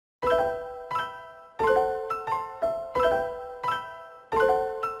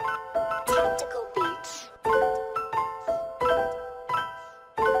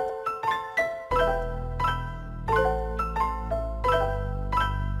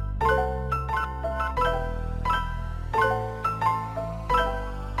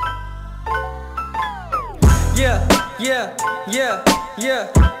yeah, yeah.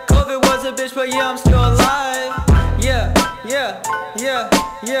 COVID was a bitch, but yeah, I'm still alive. Yeah, yeah, yeah,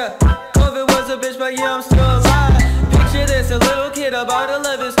 yeah. COVID was a bitch, but yeah, I'm still alive. Picture this, a little kid about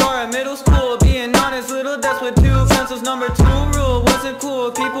 11, star at middle school. Being honest, little that's with 2 pencils, number 2 rule. Wasn't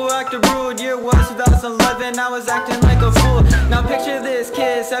cool, people acted rude. Year was 2011, I was acting like a fool. Now picture this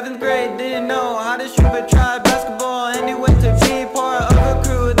kid, 7th grade, didn't know how to shoot but tried basketball. And he went to be part of a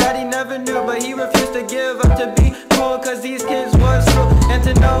crew that he never knew, but he refused to give up to be cool, cause these kids was cool. And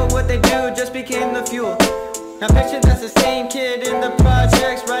to know what they do just became the fuel. Now picture that's the same kid in the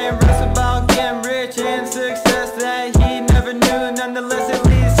projects, writing raps about getting rich and success that he never knew. Nonetheless, at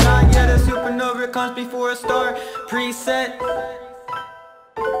least not yet a supernova comes before a star preset.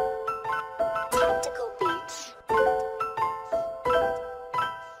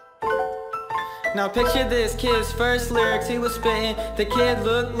 Now picture this kid's first lyrics he was spitting. The kid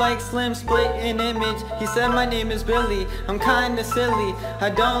looked like Slim split in image. He said, my name is Billy, I'm kinda silly, I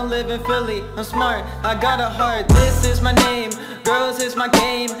don't live in Philly, I'm smart, I got a heart, this is my name, girls is my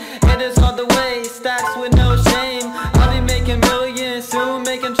game, it is all the way, stacks with no shame. I'll be making millions, soon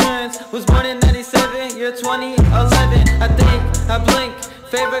making trends. Was born in 97, year 2011. I think, I blink,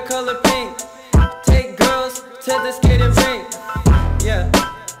 favorite color pink. Take girls to the skating rink. Yeah,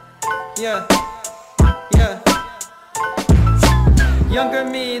 yeah, yeah. Younger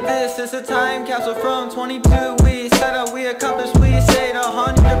me, this is a time capsule from 22. We set out, we accomplished, we stayed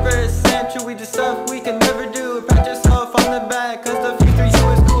 100% true. We did stuff we could never do. Pat yourself on the back, cause the future you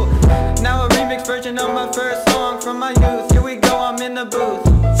is cool. Now a remix version of my first song from my youth. Here we go, I'm in the booth.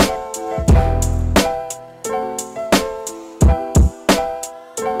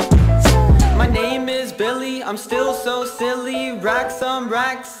 My name is Billy, I'm still so silly. Racks on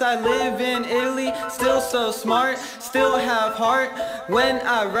racks, I live in Italy. Still so smart, still have heart. When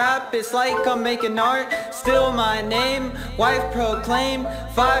I rap, it's like I'm making art. Still my name, wife proclaim.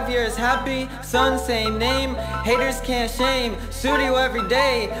 5 years happy, son same name. Haters can't shame, studio every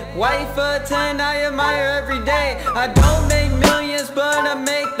day. Wife a 10, I admire every day. I don't make millions, but I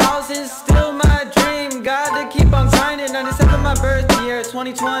make thousands. Still my dream, gotta keep on grinding. 97 my birth year,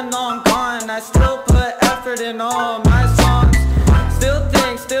 2020 long gone. I still put effort in all my songs. Still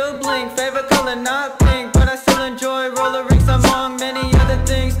think, still blink, favorite color not pink, but I still enjoy roller rinks among many other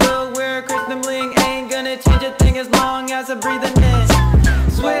things. Still wear Christian bling, ain't gonna change a thing as long as I'm breathing in.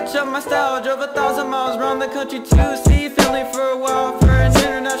 Switch up my style, drove 1,000 miles around the country to see family for a while, for an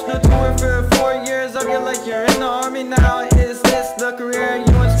international tour for 4 years. I feel like you're in the army now. Is this the career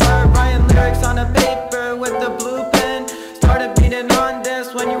you inspired? Writing lyrics on a paper with the blue pen. Started beating on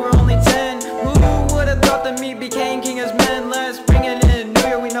this when you were only 10. Who would have thought that me became king as men? Let's bring it in. New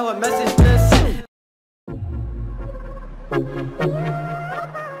Year, we know what message this is.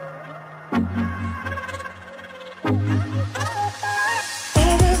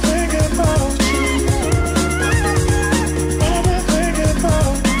 Everything about you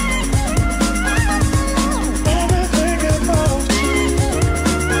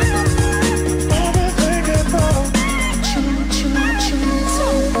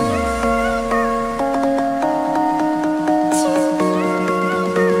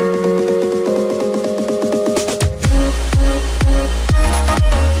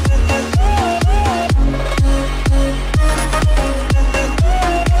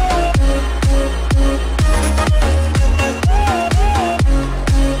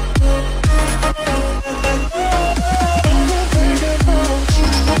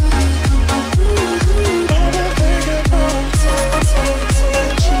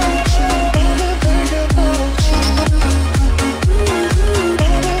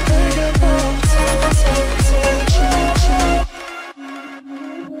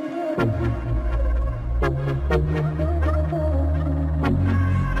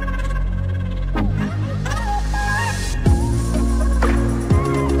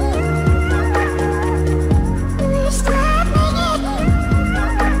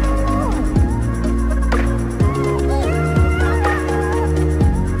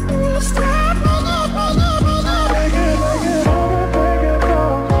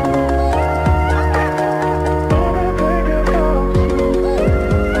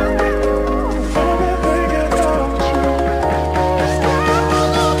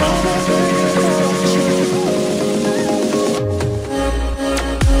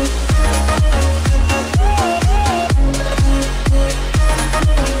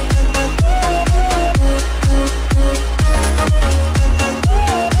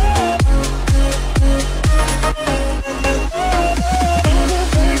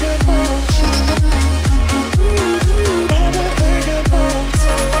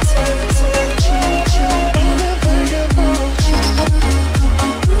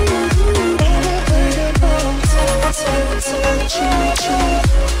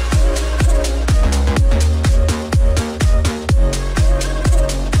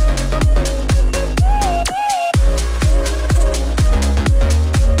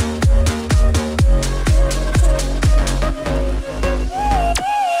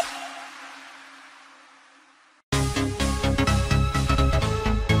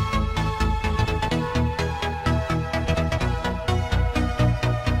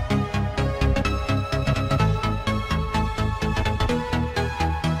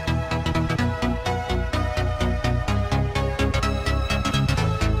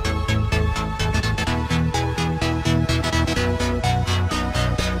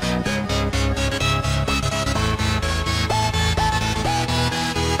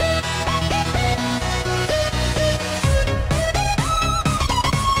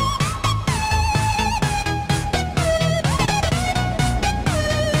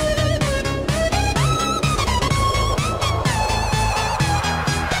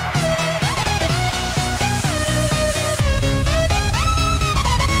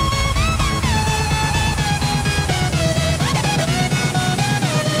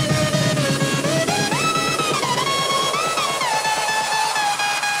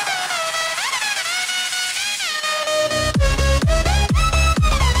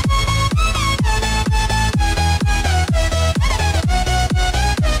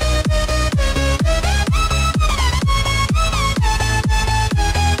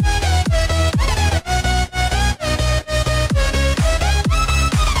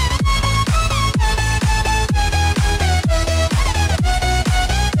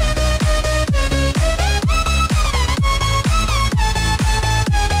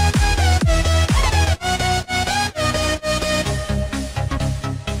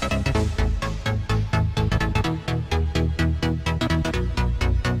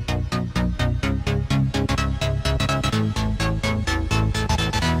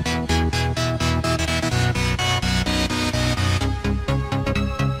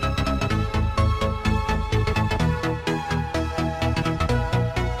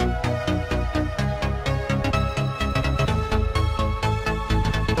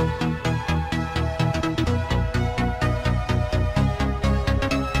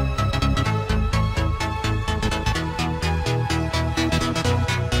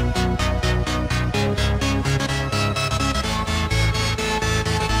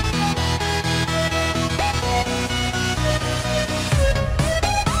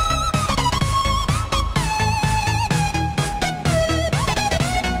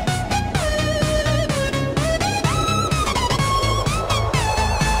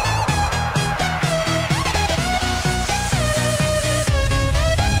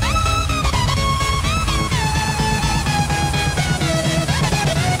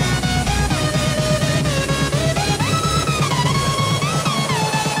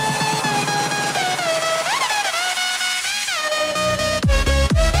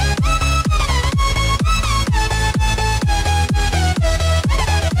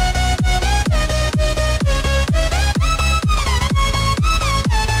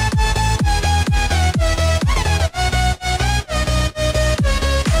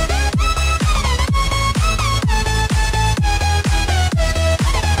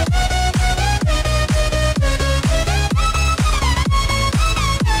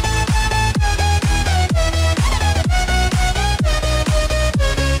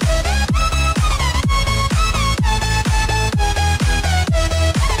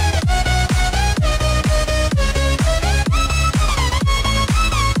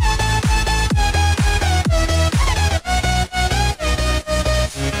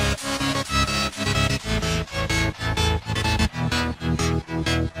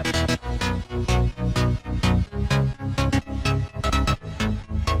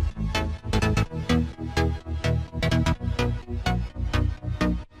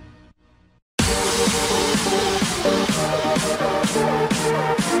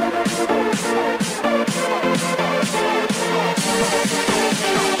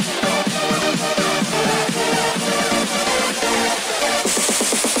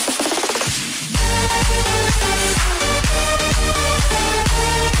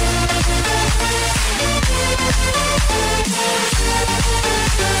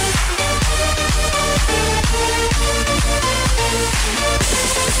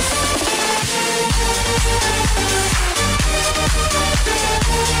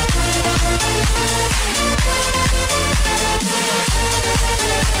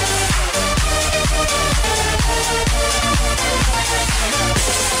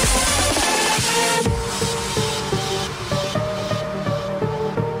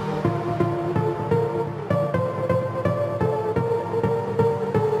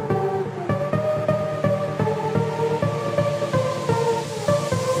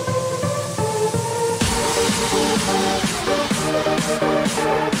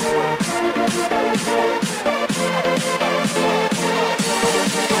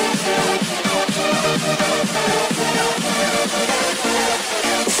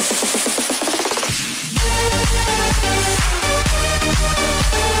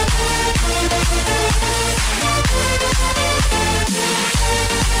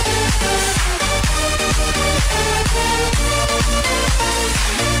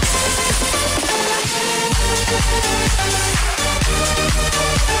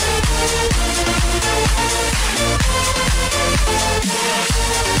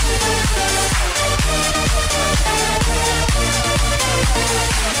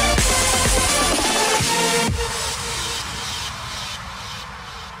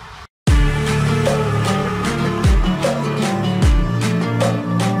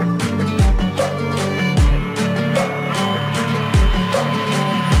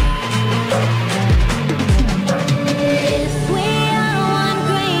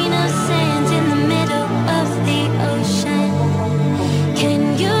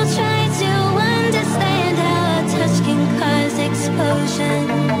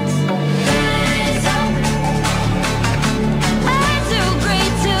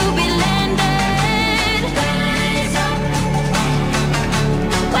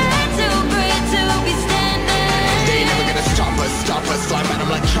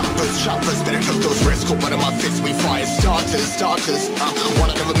Choppers, better cook those risks. Cold blood in my fists, we fire starters.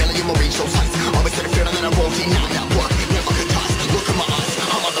 One out of a million will reach those heights. Always had a feeling that I won't deny that work. Never could toss. Look in my eyes,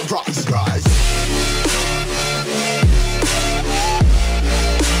 I'm on the rise.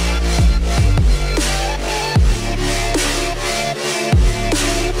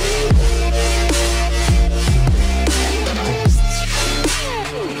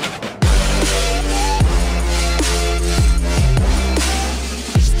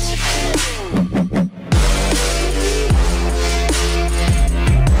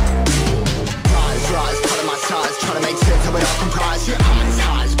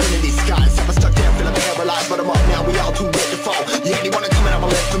 But I'm up now, we all too late to fall. Yeah, anyone coming, I'ma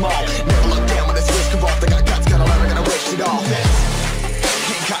lift them all. Never look down when it's risk involved. They got guts, gotta learn, I gotta wish it all.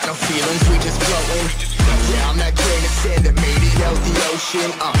 Ain't got no feelings, we just floating. Yeah, I'm that grain of sand that made it out the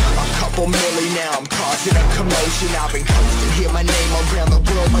ocean. A couple milli now, I'm causing a commotion. I've been coasting, hear my name around the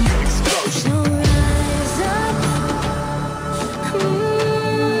world like an explosion. Rise up.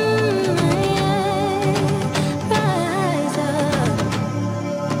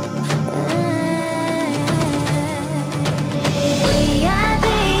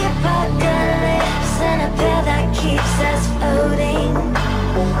 Keeps us floating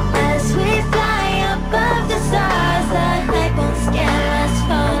as we fly above the stars. The night won't scare us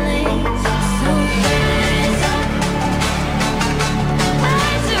falling. So rise up.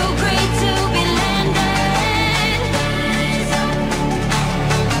 I'm too great to be landed. Rise up.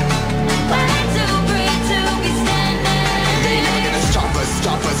 I'm too great to be standing. They ain't gonna stop us.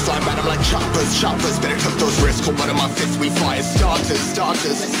 Flying by them like choppers. Better cook those risks. Cold blood in my fists, we fire starters.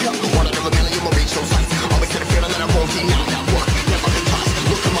 One out of a million will reach those heights. Always had a feeling that I won't deny that work.